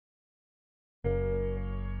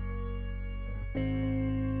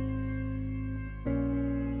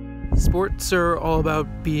Sports are all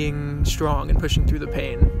about being strong and pushing through the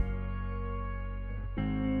pain.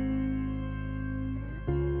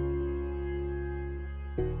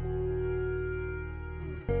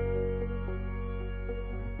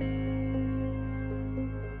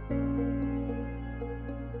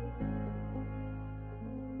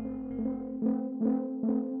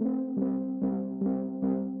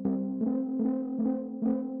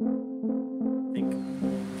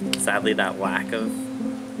 Sadly, that lack of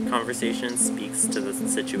conversation speaks to the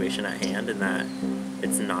situation at hand, and that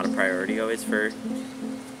it's not a priority always for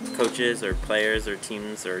coaches or players or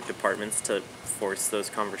teams or departments to force those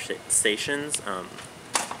conversations,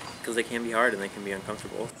 because they can be hard and they can be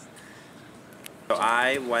uncomfortable. So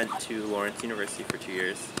I went to Lawrence University for 2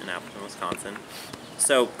 years in Appleton, Wisconsin.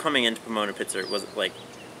 So coming into Pomona-Pitzer, it wasn't like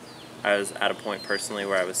I was at a point personally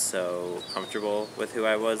where I was so comfortable with who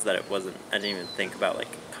I was that I didn't even think about like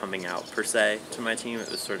coming out per se to my team. It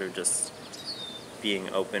was sort of just being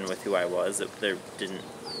open with who I was. There didn't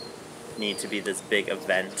need to be this big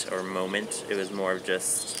event or moment. It was more of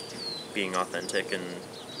just being authentic and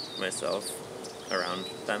myself around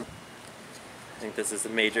them. I think this is a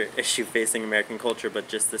major issue facing American culture, but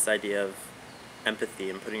just this idea of empathy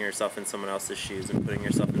and putting yourself in someone else's shoes and putting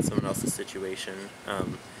yourself in someone else's situation,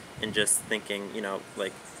 and just thinking,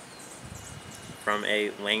 like from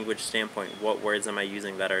a language standpoint, what words am I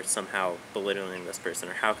using that are somehow belittling this person,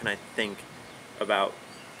 or how can I think about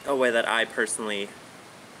a way that I personally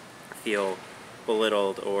feel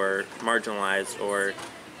belittled or marginalized, or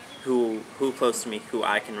who close to me who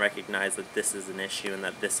I can recognize that this is an issue and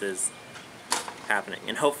that this is happening.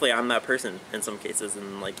 And hopefully I'm that person in some cases,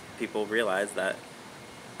 and like people realize that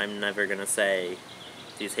I'm never gonna say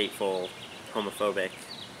these hateful, homophobic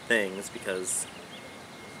things because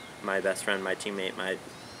my best friend, my teammate, my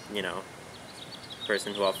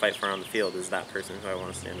person who I'll fight for on the field is that person who I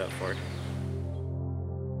want to stand up for.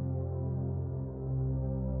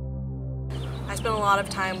 I spent a lot of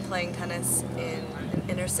time playing tennis in an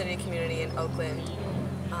inner city community in Oakland,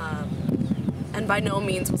 and by no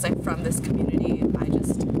means was I from this community.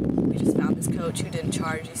 We just found this coach who didn't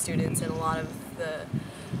charge these students, and a lot of the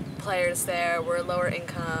players there were lower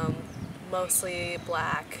income, mostly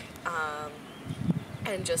black,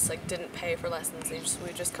 and just like didn't pay for lessons. We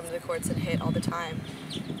would just come to the courts and hit all the time.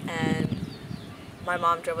 And my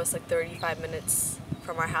mom drove us like 35 minutes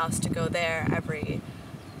from our house to go there every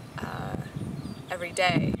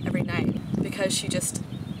day, every night, because she just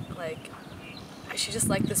liked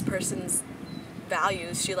this person's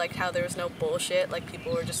values. She liked how there was no bullshit, like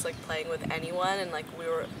people were just like playing with anyone, and like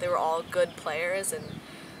they were all good players, and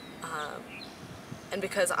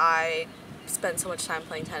because I spent so much time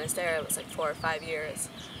playing tennis there, it was like 4 or 5 years,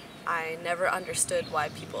 I never understood why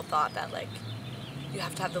people thought that like you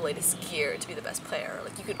have to have the latest gear to be the best player, or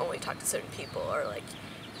like you can only talk to certain people, or like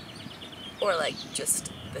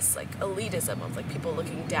just this like elitism of like people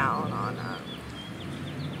looking down on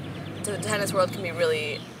the tennis world can be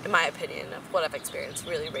really, in my opinion, of what I've experienced,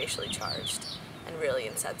 really racially charged and really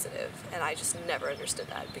insensitive, and I just never understood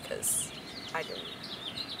that because I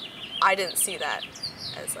didn't see that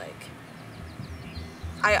as like,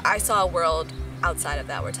 I saw a world outside of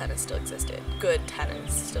that where tennis still existed. Good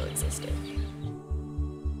tennis still existed.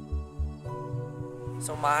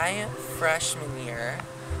 So my freshman year,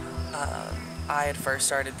 I had first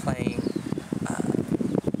started playing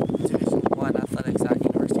Division I athletics at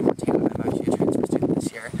University of Montana. I'm actually a transfer student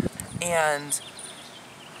this year. And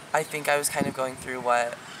I think I was kind of going through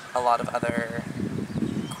what a lot of other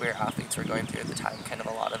queer athletes were going through at the time, kind of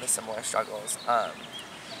a lot of the similar struggles.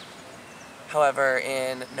 However,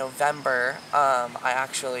 in November, I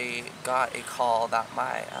actually got a call that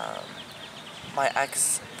my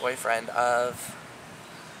ex-boyfriend of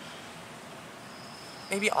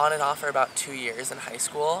maybe on and off for about 2 years in high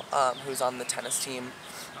school, who's on the tennis team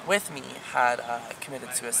with me, had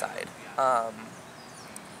committed suicide. And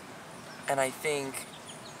I think,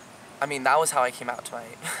 that was how I came out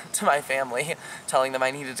to my family, telling them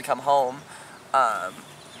I needed to come home,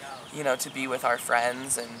 to be with our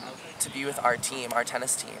friends and to be with our team, our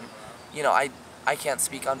tennis team. I can't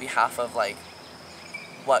speak on behalf of like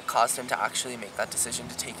what caused him to actually make that decision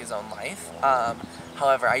to take his own life.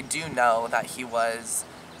 However, I do know that he was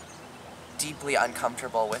deeply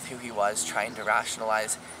uncomfortable with who he was, trying to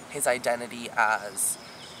rationalize his identity as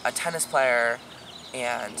a tennis player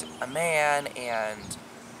and a man and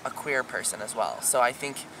a queer person as well. So I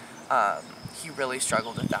think he really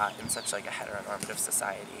struggled with that in such like a heteronormative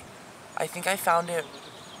society. I think I found it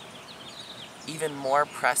even more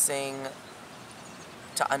pressing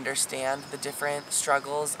to understand the different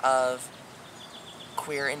struggles of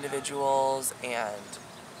queer individuals and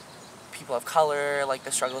people of color, like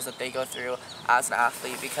the struggles that they go through as an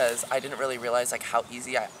athlete, because I didn't really realize like how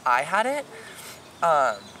easy I had it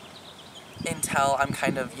until I'm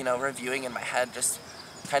kind of, you know, reviewing in my head just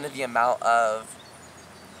kind of the amount of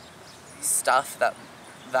stuff that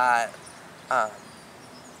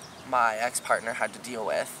my ex-partner had to deal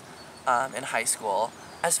with in high school.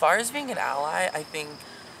 As far as being an ally, I think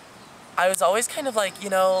I was always kind of like,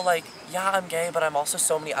 you know, like, yeah, I'm gay, but I'm also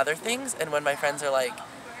so many other things. And when my friends are like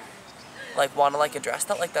want to like address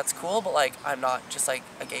that, like, that's cool, but like I'm not just like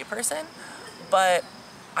a gay person. But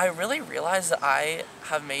I really realized that I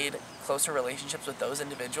have made closer relationships with those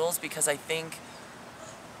individuals because I think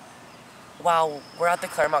while we're at the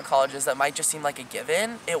Claremont colleges that might just seem like a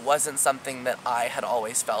given, it wasn't something that I had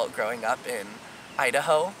always felt growing up in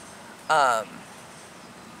Idaho.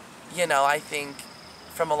 You know, I think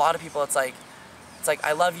from a lot of people it's like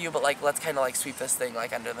I love you, but like let's kind of like sweep this thing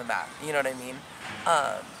like under the mat, you know what I mean?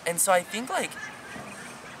 And so I think like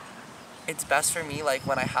it's best for me like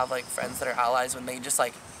when I have like friends that are allies, when they just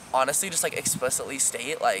like honestly just like explicitly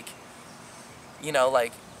state like, you know,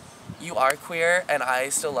 like, you are queer and I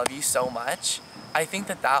still love you so much. I think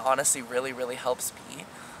that honestly really, really helps me.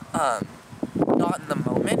 Not in the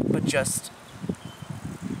moment, but just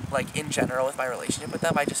like in general with my relationship with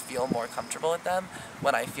them. I just feel more comfortable with them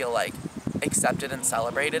when I feel like accepted and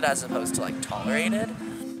celebrated as opposed to like tolerated.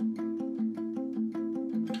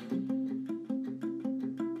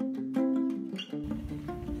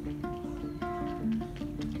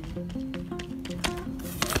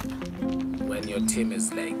 When your team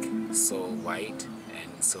is like so white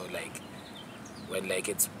and so like when like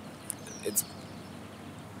it's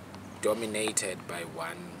dominated by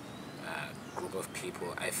one group of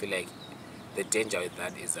people, I feel like the danger with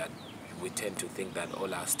that is that we tend to think that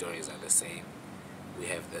all our stories are the same. We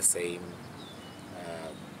have the same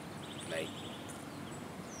like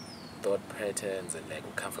thought patterns, and like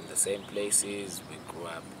we come from the same places, we grew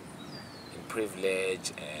up in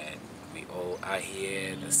privilege, and we all are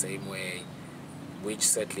here the same way, which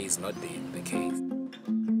certainly is not the case.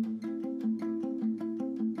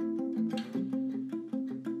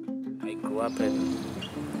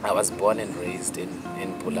 I was born and raised in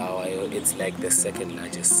Bulawayo. It's like the second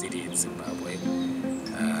largest city in Zimbabwe.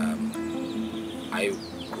 I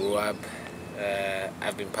grew up,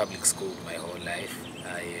 I've been public schooled my whole life.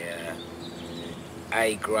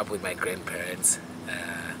 I grew up with my grandparents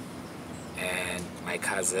and my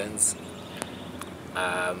cousins.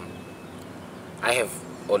 I have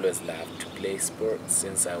always loved to play sports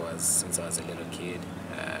since I was a little kid.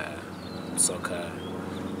 Soccer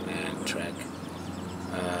and track.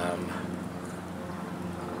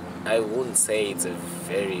 I wouldn't say it's a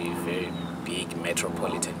very, very big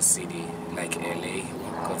metropolitan city like LA,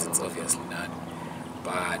 because it's obviously not.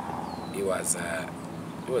 But it was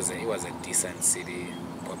a decent city,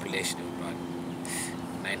 population of about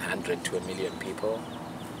 900 to 1 million people,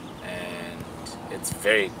 and it's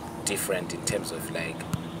very different in terms of like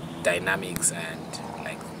dynamics and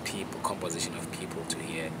like people, composition of people to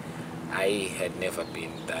here. I had never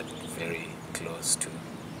been that very close to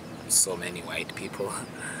so many white people,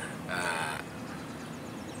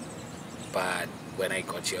 but when I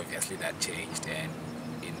got here, obviously that changed, and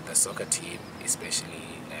in the soccer team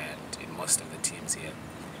especially, and in most of the teams here,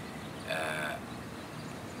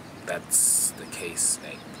 that's the case.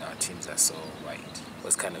 Like, our teams are so white. It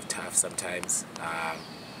was kind of tough sometimes.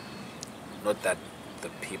 Not that the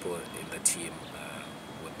people in the team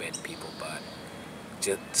were bad people, but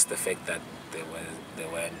just the fact that there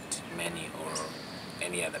weren't many or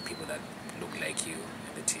any other people that looked like you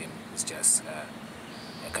in the team was just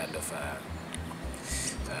a kind of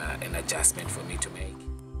an adjustment for me to make.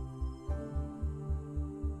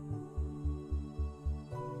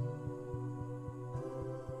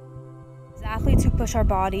 As athletes who push our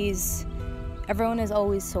bodies, everyone is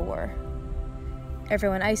always sore.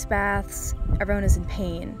 Everyone ice baths, everyone is in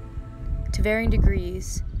pain, to varying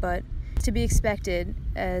degrees, but to be expected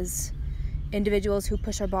as individuals who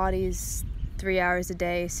push our bodies 3 hours a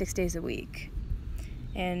day, 6 days a week.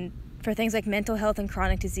 And for things like mental health and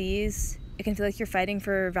chronic disease, it can feel like you're fighting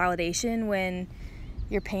for validation when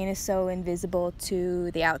your pain is so invisible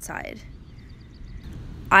to the outside.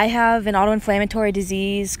 I have an autoinflammatory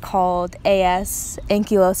disease called AS,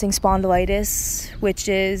 ankylosing spondylitis, which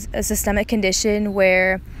is a systemic condition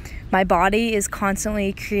where my body is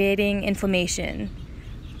constantly creating inflammation,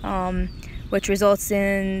 which results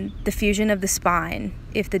in the fusion of the spine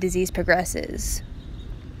if the disease progresses.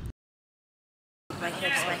 My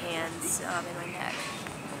hips, my hands, and my neck.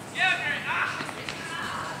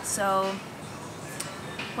 So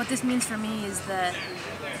what this means for me is that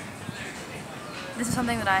This is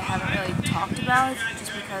something that I haven't really talked about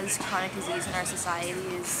just because chronic disease in our society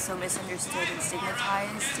is so misunderstood and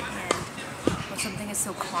stigmatized, and when something is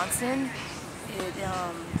so constant, it's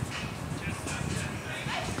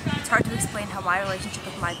hard to explain how my relationship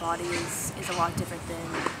with my body is a lot different than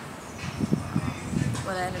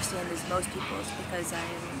what I understand as most people's, because I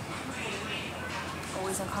am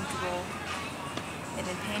always uncomfortable and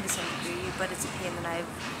in pain to some degree, but it's a pain that I've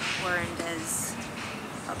learned as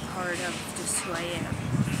a part of just who I am.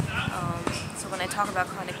 So when I talk about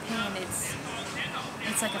chronic pain, it's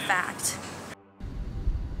like a fact.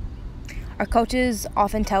 Our coaches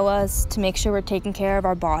often tell us to make sure we're taking care of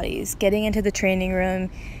our bodies, getting into the training room,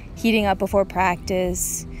 heating up before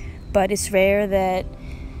practice, but it's rare that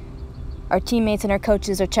our teammates and our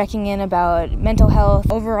coaches are checking in about mental health,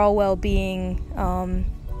 overall well-being,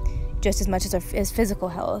 just as much as physical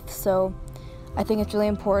health. So I think it's really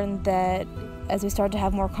important that as we start to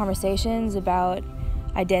have more conversations about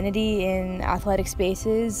identity in athletic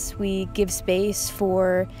spaces, we give space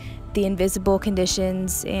for the invisible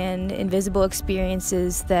conditions and invisible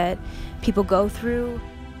experiences that people go through.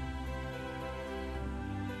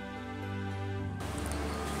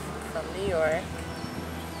 From New York,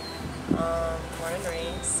 born and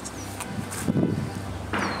raised.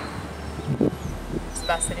 It's the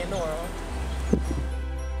best city in the world.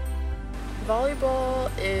 Volleyball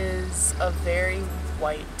is a very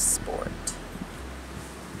white sport,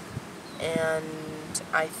 and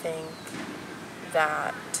I think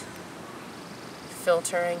that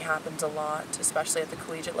filtering happens a lot, especially at the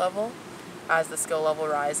collegiate level, as the skill level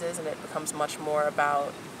rises and it becomes much more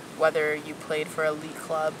about whether you played for elite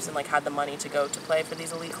clubs and had the money to go to play for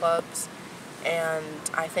these elite clubs.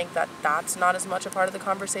 And I think that that's not as much a part of the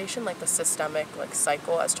conversation, the systemic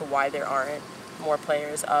cycle as to why there aren't more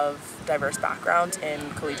players of diverse backgrounds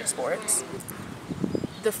in collegiate sports.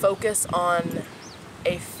 The focus on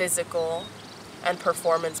a physical and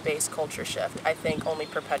performance-based culture shift, I think, only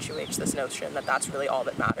perpetuates this notion that that's really all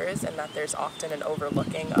that matters, and that there's often an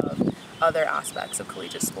overlooking of other aspects of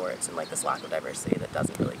collegiate sports and this lack of diversity that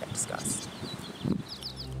doesn't really get discussed.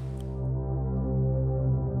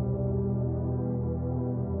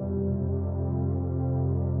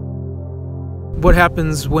 What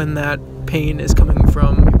happens when that pain is coming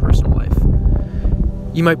from your personal life?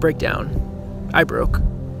 You might break down. I broke.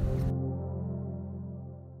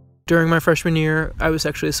 During my freshman year, I was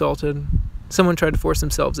sexually assaulted. Someone tried to force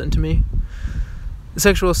themselves into me. The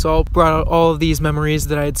sexual assault brought out all of these memories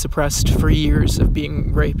that I had suppressed for years of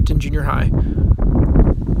being raped in junior high.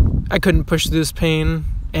 I couldn't push through this pain,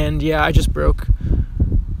 and yeah, I just broke.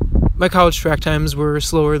 My college track times were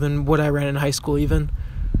slower than what I ran in high school even.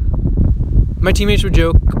 My teammates would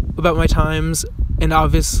joke about my times, and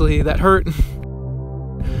obviously that hurt.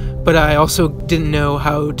 But I also didn't know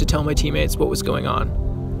how to tell my teammates what was going on.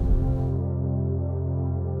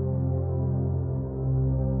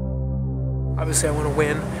 Obviously I want to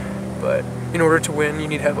win, but in order to win, you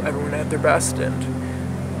need to have everyone at their best, and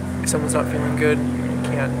if someone's not feeling good, you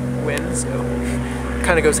can't win, so it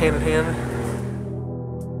kind of goes hand in hand.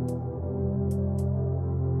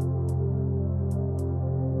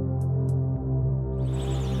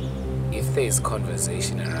 If there is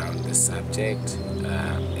conversation around the subject,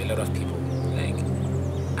 a lot of people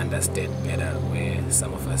understand better where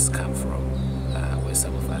some of us come from, where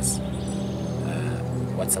some of us,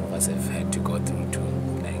 what some of us have had to go through to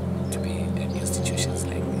be in institutions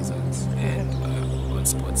like these ones, and on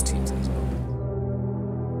sports teams.